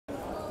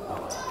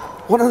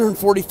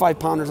145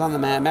 pounders on the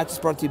mat. Match is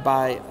brought to you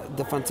by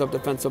Defensive,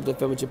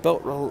 which you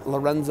built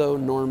Lorenzo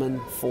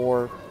Norman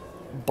for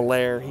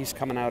Blair. He's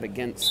coming out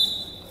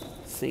against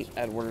St.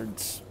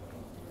 Edward's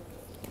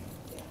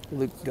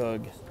Luke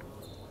Geog.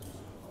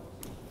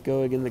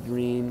 Geog in the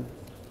green,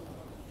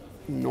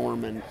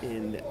 Norman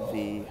in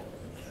the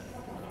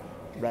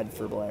red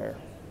for Blair.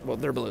 Well,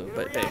 they're blue,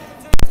 but hey.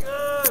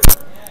 Good.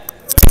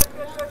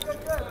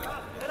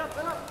 Head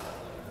up.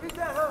 Beat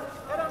that hook.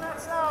 Head on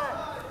that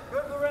side.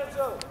 Good,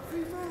 Lorenzo.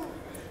 Feet move.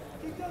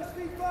 Keep those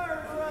feet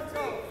firing,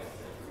 Lorenzo.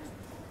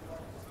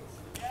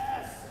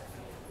 Yes.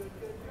 Good.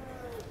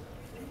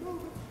 Keep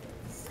moving.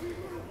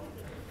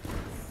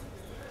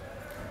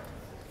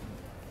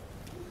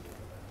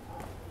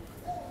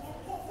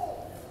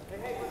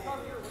 Hey, we're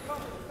coming here. We're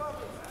coming.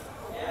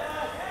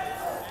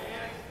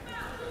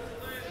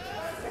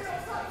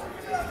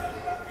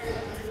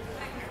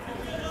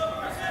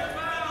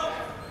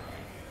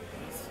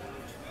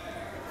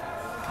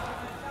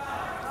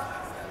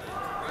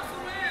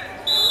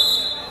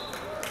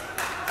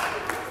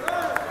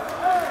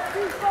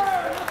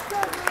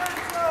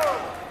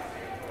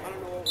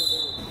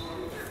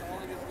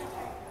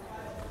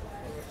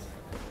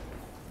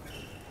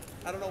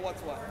 I don't know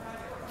what's what.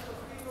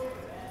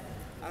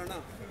 I don't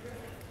know.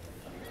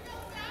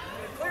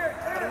 I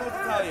don't know what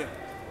to tell you.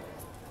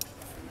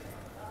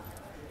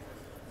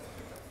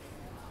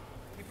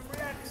 Keep him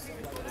reacting.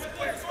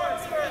 Square.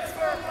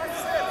 Like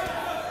this.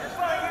 You're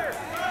fine here.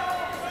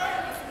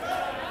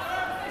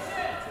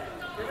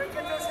 You're going to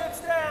get those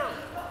hips down.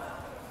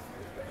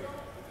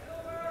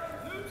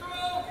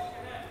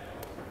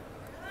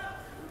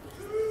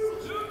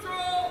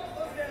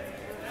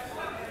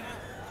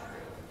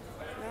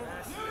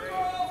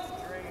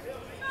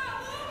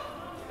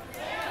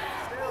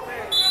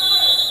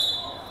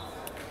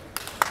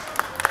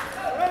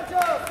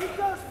 Keep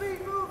those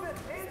feet moving,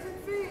 hands and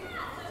feet.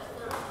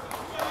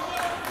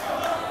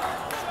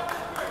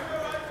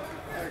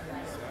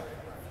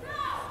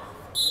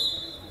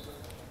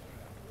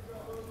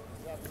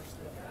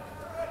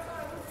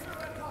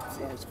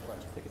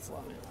 Take it slow.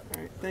 All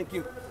right, thank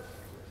you.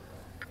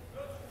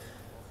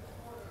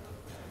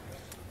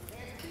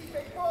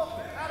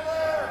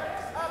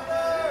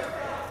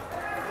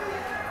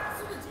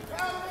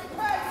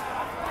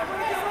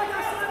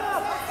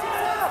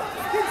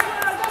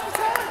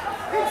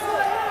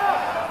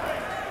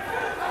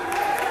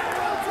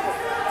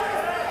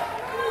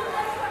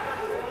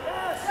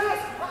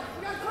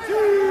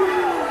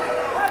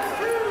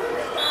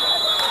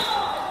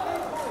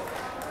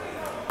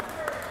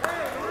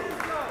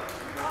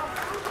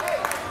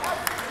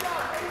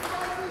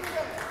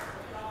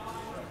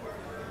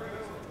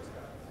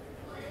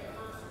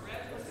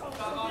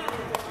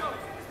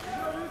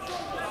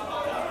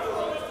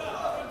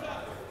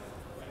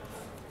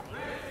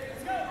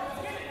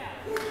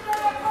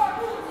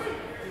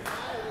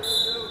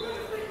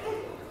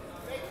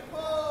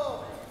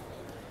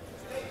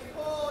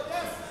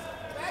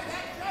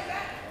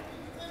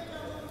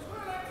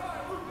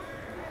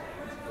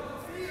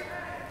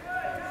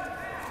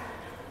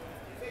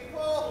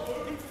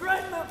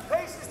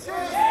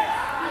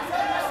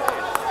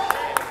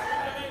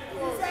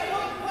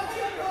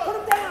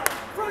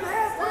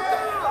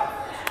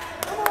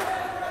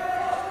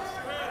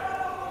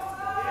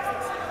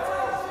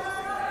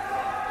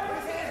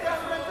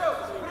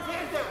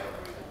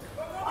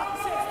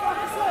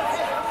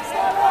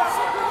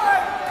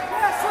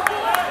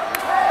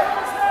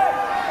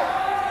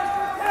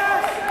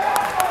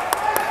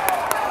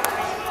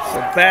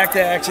 Back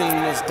to action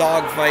in this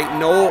dogfight.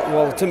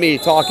 To me,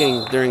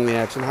 talking during the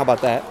action. How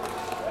about that?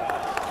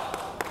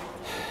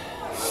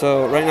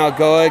 So right now,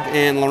 Geog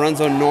and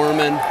Lorenzo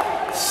Norman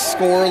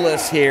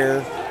scoreless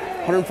here.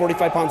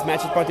 145 pounds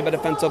match is brought to you by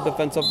Defensive,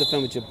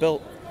 which you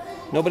built.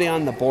 Nobody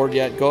on the board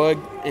yet. Geog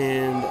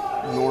and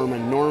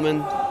Norman. Norman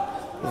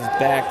is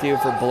back to you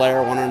for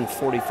Blair,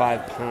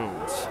 145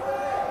 pounds.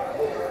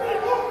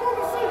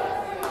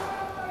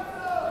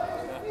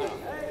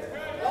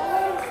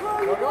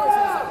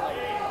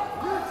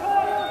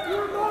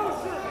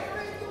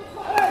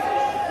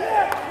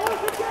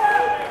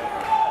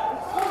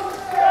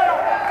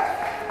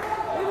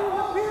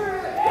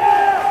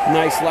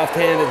 Nice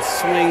left-handed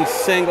swing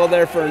single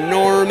there for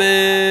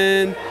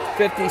Norman.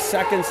 50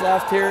 seconds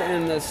left here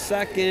in the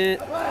second.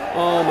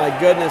 Oh my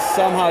goodness,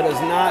 somehow does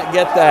not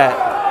get that.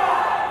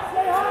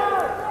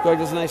 Geog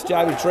does a nice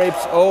job. He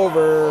drapes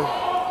over.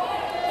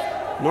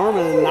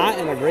 Norman not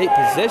in a great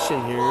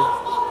position here.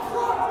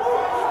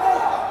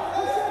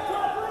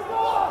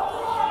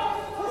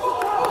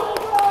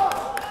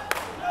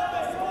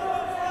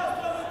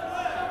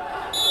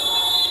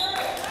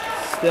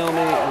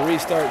 Stalemate,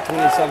 restart,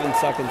 27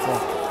 seconds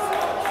left.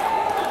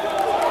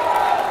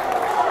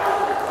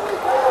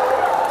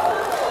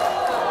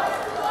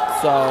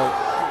 So,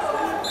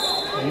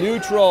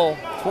 neutral,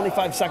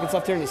 25 seconds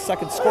left here in the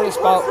second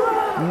scoreless bout.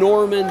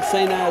 Norman,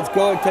 St. Ed's,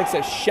 Geog takes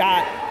a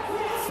shot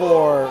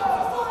for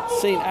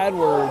St.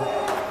 Edward.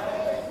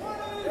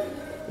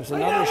 There's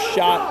another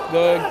shot,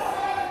 Geog.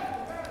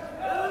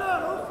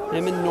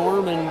 Him and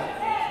Norman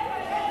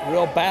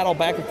Real battle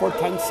back and forth.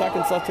 10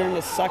 seconds left here in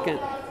the second.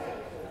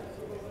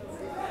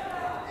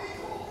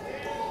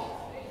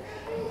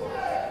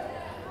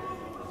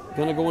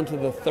 Gonna go into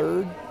the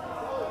third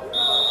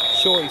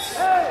choice.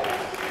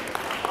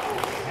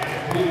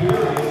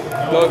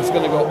 Geog's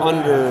gonna go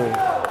under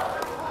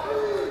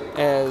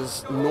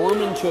as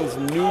Norman chose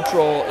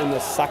neutral in the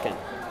second.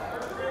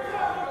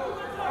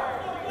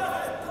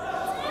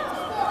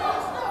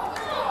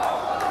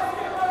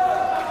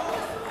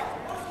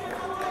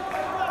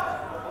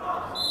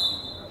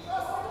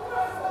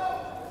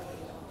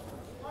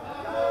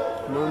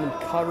 Norman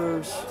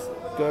covers,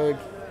 Geog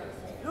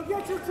You'll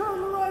get your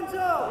turn,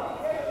 Lorenzo.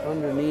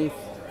 underneath.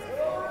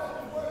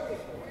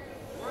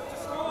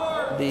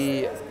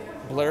 The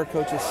Blair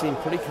coaches seem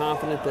pretty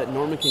confident that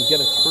Norman can get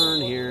a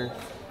turn here.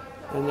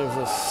 And there's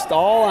a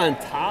stall on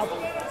top.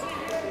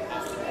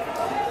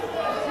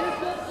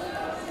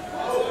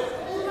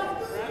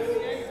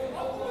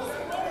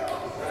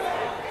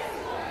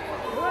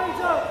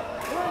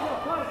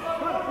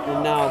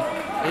 And now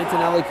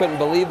Antonelli couldn't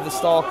believe the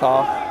stall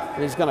call,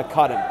 and he's going to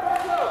cut him.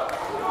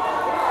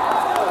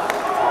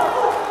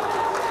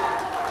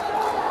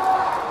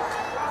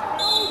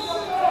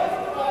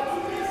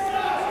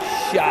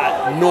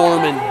 Shot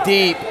Norman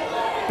deep.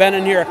 Been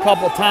in here a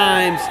couple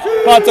times.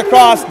 Cuts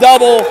across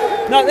double.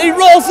 No, he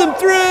rolls him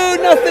through.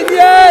 Nothing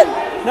yet.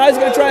 Now he's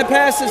going to try and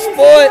pass his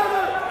foot.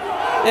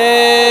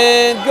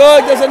 And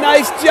Geog does a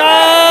nice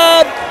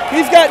job.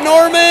 He's got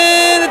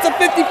Norman. It's a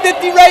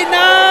 50-50 right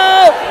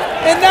now.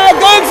 And now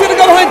Geog's going to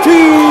go behind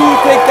two.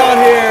 Takedown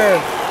here.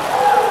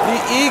 The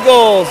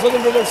Eagles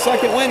looking for their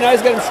second win. Now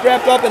he's got him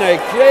strapped up in a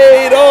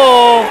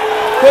cradle.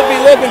 Could be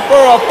looking for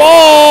a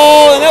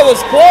fall. And that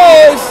was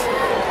close.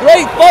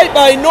 Great fight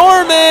by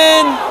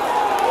Norman.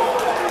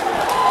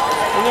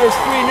 And there's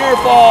 3 near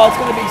fall. It's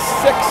going to be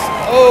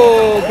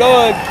 6-0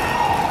 Geog.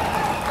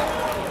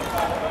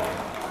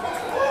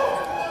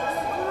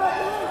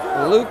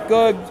 Luke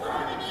Geog,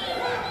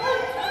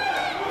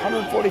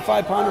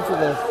 145-pounder for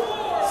the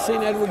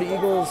St. Edward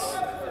Eagles.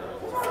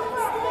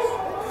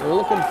 We're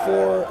looking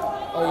for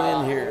a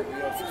win here.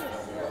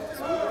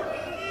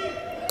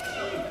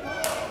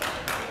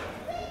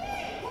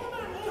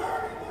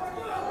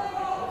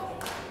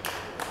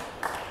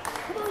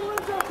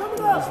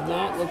 Does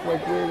not look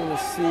like we're going to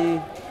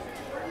see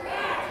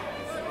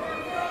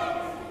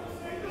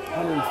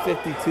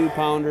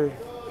 152-pounder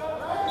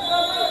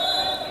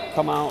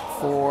come out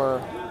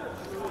for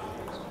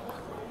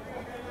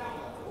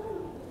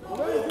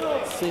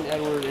St.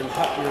 Edward and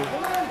Putney.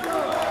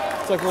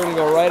 Looks like we're going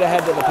to go right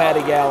ahead to the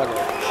Patty Gallagher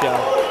show.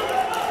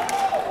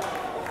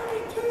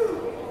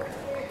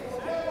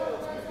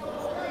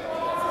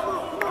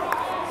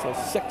 So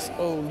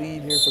 6-0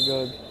 lead here for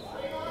Geog.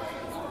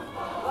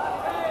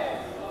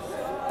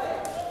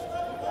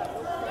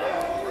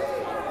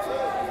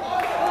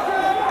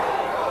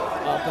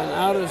 Up and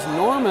out is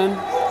Norman.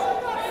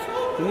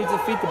 He needs to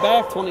feed the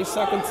back, 20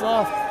 seconds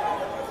left.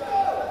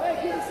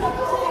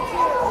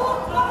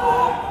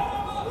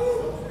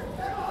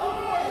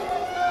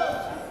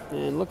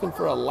 And looking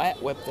for a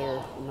lat whip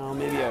there. No,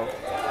 maybe a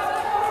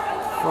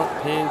front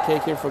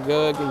pancake here for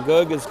Geog. And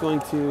Geog is going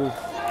to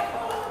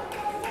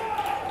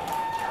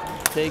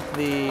take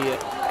the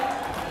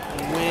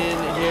win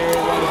here.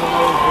 Runs him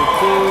over for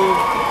 2.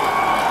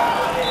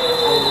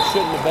 And it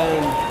shouldn't have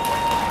been.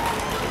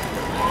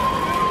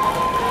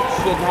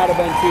 Should not have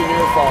been 2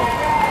 near fall.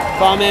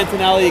 If I'm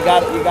Antonelli, you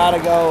got to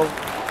go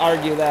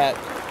argue that.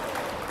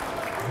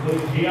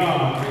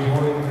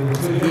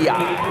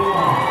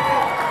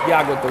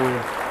 Geog with the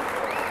win.